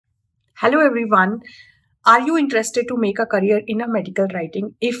Hello everyone. Are you interested to make a career in a medical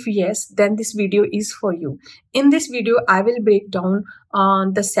writing? If yes, then this video is for you. In this video, I will break down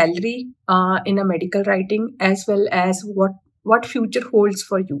the salary in a medical writing, as well as what future holds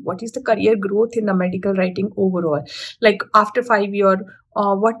for you. What is the career growth in the medical writing overall? Like after 5 years,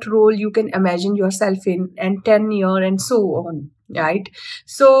 what role you can imagine yourself in, and 10 years, and so on. Right.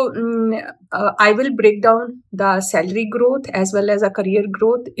 So I will break down the salary growth as well as a career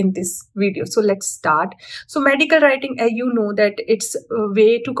growth in this video. So let's start. So medical writing, you know that it's a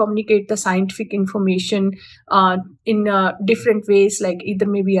way to communicate the scientific information in different ways, like either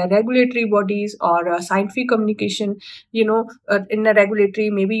maybe a regulatory bodies or a scientific communication. In a regulatory,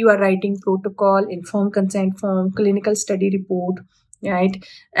 maybe you are writing protocol, informed consent form, clinical study report, right?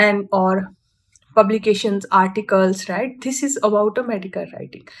 And or publications, articles, right? This is about a medical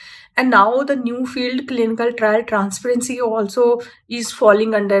writing. And now the new field, clinical trial transparency, also is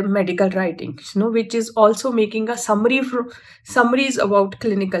falling under medical writing, which is also making a summaries about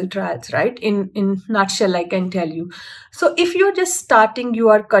clinical trials, right? In nutshell, I can tell you. So if you're just starting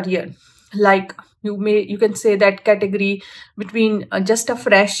your career, like you can say that category between just a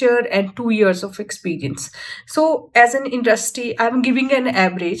fresher and 2 years of experience. So as an industry, I'm giving an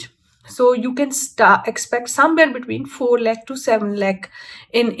average. So you can expect somewhere between 4 lakh to 7 lakh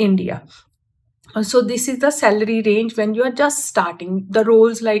in India. So this is the salary range when you are just starting. The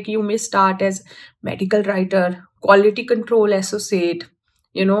roles, like you may start as medical writer, quality control associate,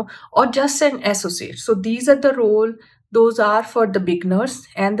 or just an associate. So these are the role. Those are for the beginners,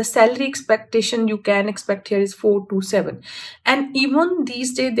 and the salary expectation you can expect here is 4 to 7. And even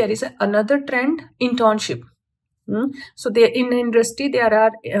these days there is another trend, internship. So there in the industry, there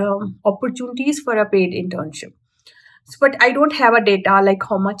are opportunities for a paid internship. But I don't have a data like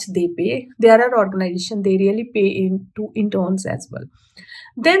how much they pay. There are organizations, they really pay into interns as well.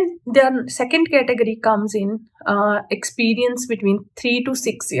 Then the second category comes in experience between 3 to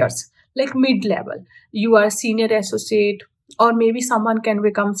 6 years, like mid-level. You are senior associate, or maybe someone can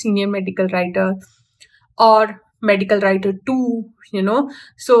become senior medical writer or medical writer 2,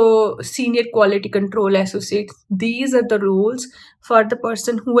 so senior quality control associate. These are the roles for the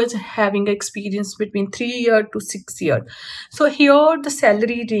person who is having experience between 3 years to 6 years. So here the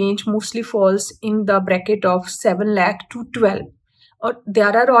salary range mostly falls in the bracket of 7 lakh to 12. Or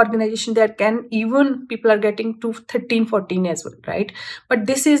there are organizations that can even people are getting to 13, 14 as well, right? But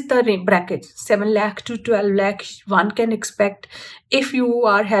this is the bracket, 7 lakh to 12 lakh one can expect if you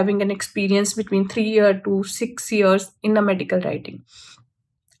are having an experience between 3 years to 6 years in the medical writing.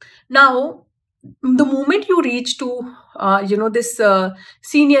 Now, the moment you reach to this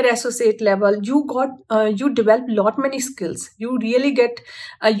senior associate level, you develop lot many skills. You really get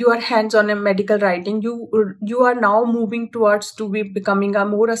your hands on a medical writing. You are now moving towards to be becoming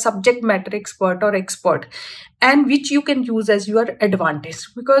a subject matter expert or expert, and which you can use as your advantage,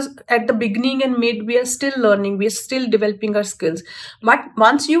 because at the beginning and mid we are still learning, we are still developing our skills. But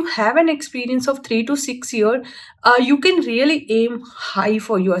once you have an experience of 3 to 6 years, you can really aim high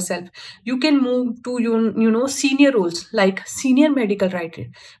for yourself. You can move to senior roles like senior medical writer,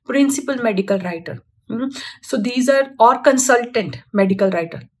 principal medical writer. So these are, or consultant medical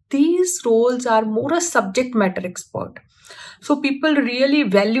writer. These roles are more a subject matter expert. So people really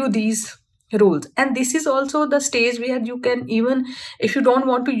value these roles, and this is also the stage where you can, even if you don't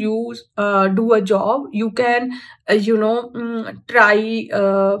want to do a job, you can try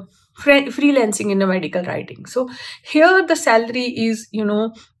freelancing in a medical writing. So here the salary is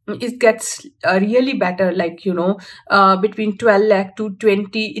it gets really better, like between 12 lakh to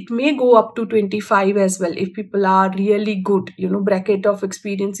 20. It may go up to 25 as well if people are really good. Bracket of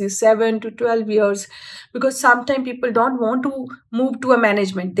experience is 7 to 12 years, because sometimes people don't want to move to a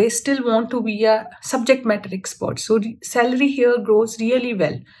management, they still want to be a subject matter expert. So salary here grows really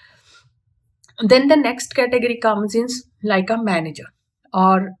well. Then the next category comes in like a manager,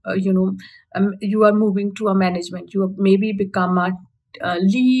 or you are moving to a management. You have maybe become a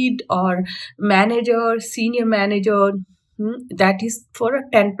lead or manager, senior manager. That is for a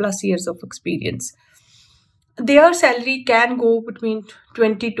 10 plus years of experience. Their salary can go between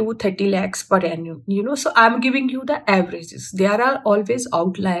 20 to 30 lakhs per annum. So I'm giving you the averages. There are always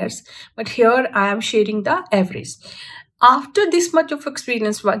outliers, but here I am sharing the average. After this much of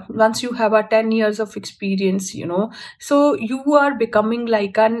experience, once you have a 10 years of experience, so you are becoming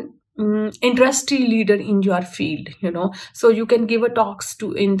like an industry leader in your field. So you can give a talks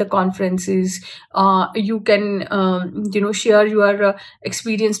in the conferences. You can share your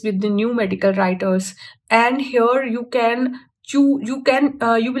experience with the new medical writers, and here you can you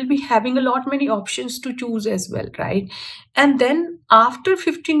will be having a lot many options to choose as well, right? And then after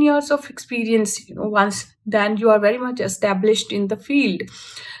 15 years of experience, once then you are very much established in the field,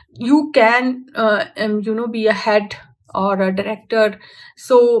 you can be a head or a director.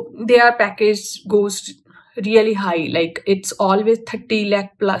 So their package goes really high, like it's always 30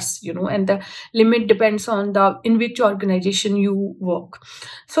 lakh plus, and the limit depends on the in which organization you work.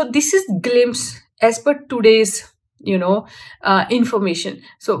 So this is glimpse as per today's information.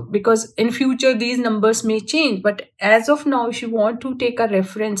 So because in future these numbers may change, but as of now, if you want to take a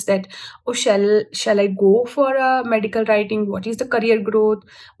reference that, oh, shall I go for a medical writing, what is the career growth,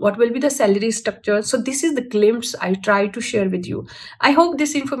 what will be the salary structure, so this is the glimpse I try to share with you. I hope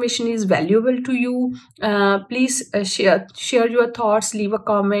this information is valuable to you. Please share your thoughts, leave a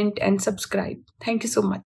comment and subscribe. Thank you so much.